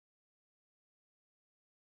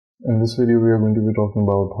In this video, we are going to be talking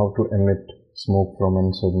about how to emit smoke from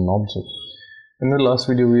a certain object. In the last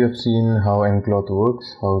video, we have seen how encloth works,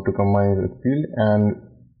 how to combine with field, and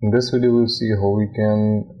in this video, we'll see how we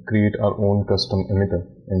can create our own custom emitter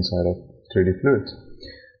inside of 3D fluids.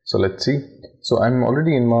 So let's see. So I'm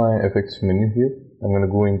already in my FX menu here. I'm going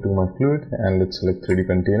to go into my fluid and let's select 3D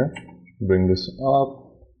container. Bring this up,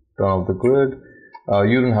 turn off the grid.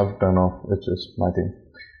 You don't have to turn off, it's just my thing.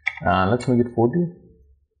 And let's make it 40.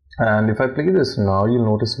 And if I play this now, you'll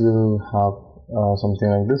notice we'll have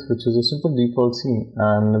something like this, which is a simple default scene.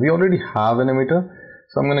 And we already have an emitter,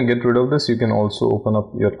 so I'm going to get rid of this. You can also open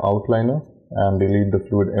up your outliner and delete the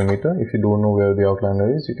fluid emitter. If you don't know where the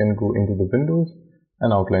outliner is, you can go into the Windows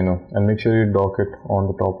and outliner and make sure you dock it on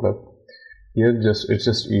the top left. Here, it's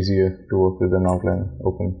just easier to work with an outline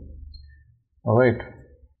open. Alright.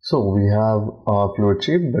 So we have a fluid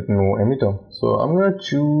shape but no emitter. So I'm going to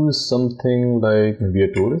choose something like maybe a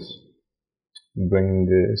torus. Bring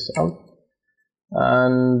this out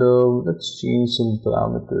and let's change some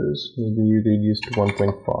parameters. Maybe radius to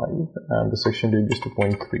 1.5 and the section radius to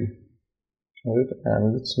 0.3. Alright,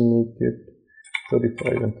 and let's make it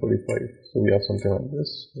 35 and 45. So we have something like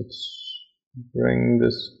this. Let's bring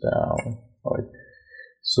this down. Alright.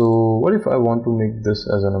 So what if I want to make this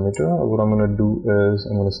as an emitter? What I'm going to do is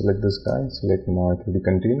I'm going to select this guy, select my 3D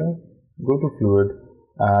container, go to fluid,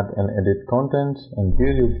 add and edit contents, and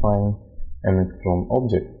here you'll find emit from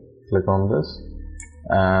object. Click on this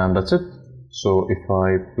and that's it. So if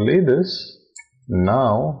I play this,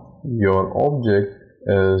 now your object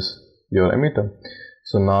is your emitter.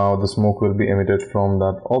 So now the smoke will be emitted from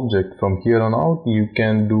that object. From here on out, you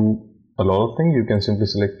can do a lot of things. You can simply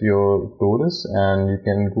select your torus and you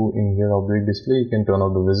can go in here, object display, you can turn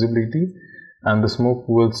off the visibility and the smoke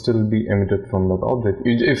will still be emitted from that object.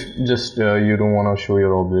 If just you don't want to show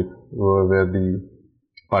your object where the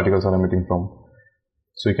particles are emitting from,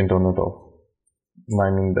 so you can turn it off.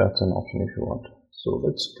 I mean, that's an option if you want. So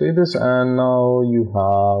let's play this and now you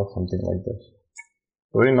have something like this.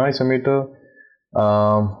 Very nice emitter,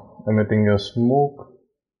 emitting your smoke.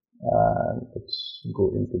 And let's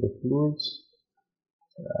go into the fluids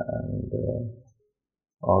and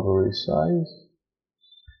auto resize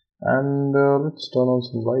and let's turn on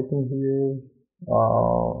some lighting here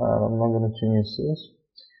and I'm not going to change this.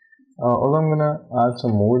 Also I'm going to add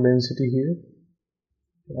some more density here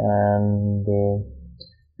and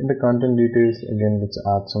in the content details again let's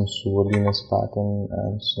add some swirliness pattern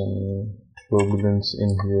and some turbulence in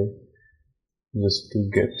here just to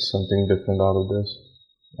get something different out of this.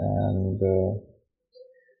 And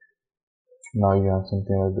now you have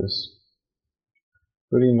something like this.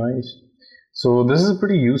 Pretty nice. So this is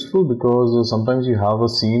pretty useful because sometimes you have a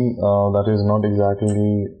scene that is not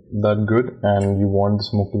exactly that good and you want the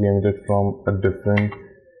smoke to be emitted from a different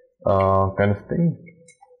kind of thing.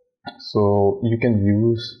 So you can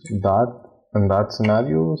use that in that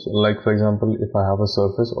scenario. So like for example, if I have a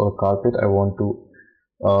surface or a carpet I want to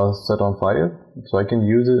set on fire, so I can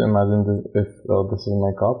use it. Imagine this, if this is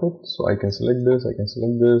my carpet, so I can select this,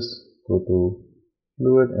 go to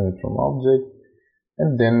fluid, emit from object,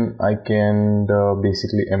 and then I can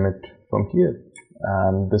basically emit from here.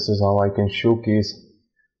 And this is how I can showcase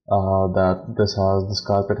that this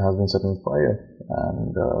carpet has been set on fire.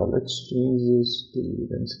 And let's change this to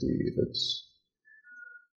density. Let's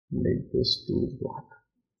make this to black.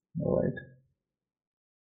 All right.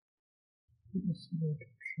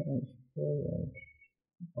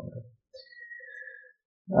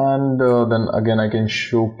 And then again I can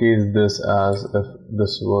showcase this as if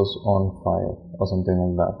this was on fire or something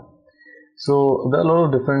like that. So there are a lot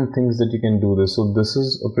of different things that you can do this. So this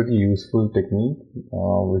is a pretty useful technique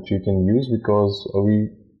which you can use because we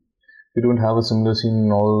don't have a similar scene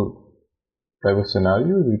in all type of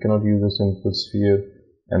scenarios. We cannot use a simple sphere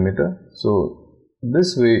emitter. So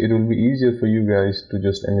this way it will be easier for you guys to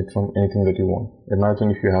just emit from anything that you want.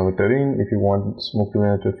 Imagine if you have a terrain, if you want smoke to be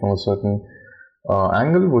emitted from a certain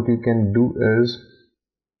angle, what you can do is,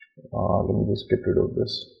 let me just get rid of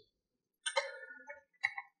this.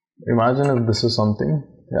 Imagine if this is something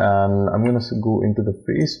and I'm going to go into the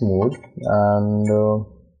face mode and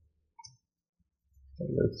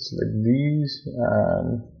let's select these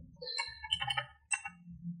and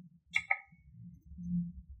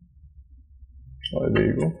there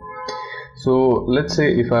you go. So let's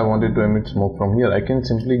say if I wanted to emit smoke from here, I can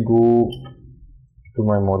simply go to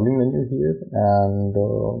my modeling menu here and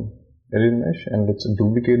edit mesh and let's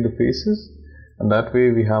duplicate the faces, and that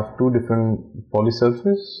way we have two different poly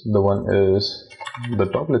surface. The one is the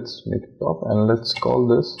top, let's make it top and let's call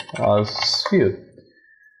this as sphere.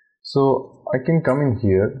 So I can come in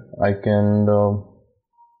here, I can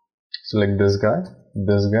select this guy,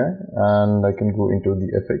 and I can go into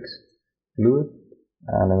the FX, fluid,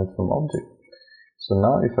 and emit from object. So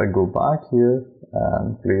now if I go back here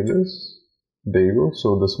and play this, there you go.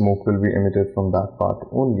 So the smoke will be emitted from that part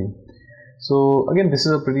only. So again, this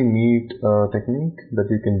is a pretty neat technique that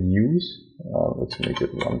you can use. Let's make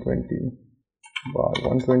it 120 by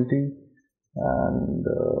 120, and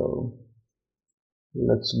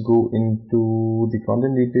let's go into the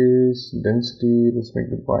content details, density. Let's make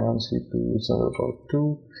the Behance to somewhere about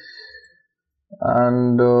 2,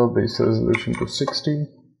 and base resolution to 60.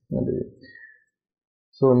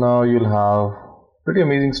 So now you'll have pretty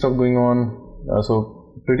amazing stuff going on.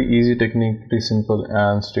 So pretty easy technique, pretty simple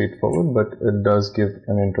and straightforward, but it does give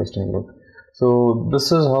an interesting look. So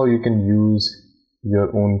this is how you can use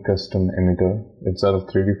your own custom emitter inside of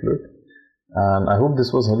 3D Fluid. And I hope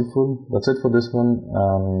this was helpful. That's it for this one,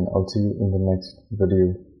 and I'll see you in the next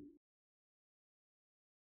video.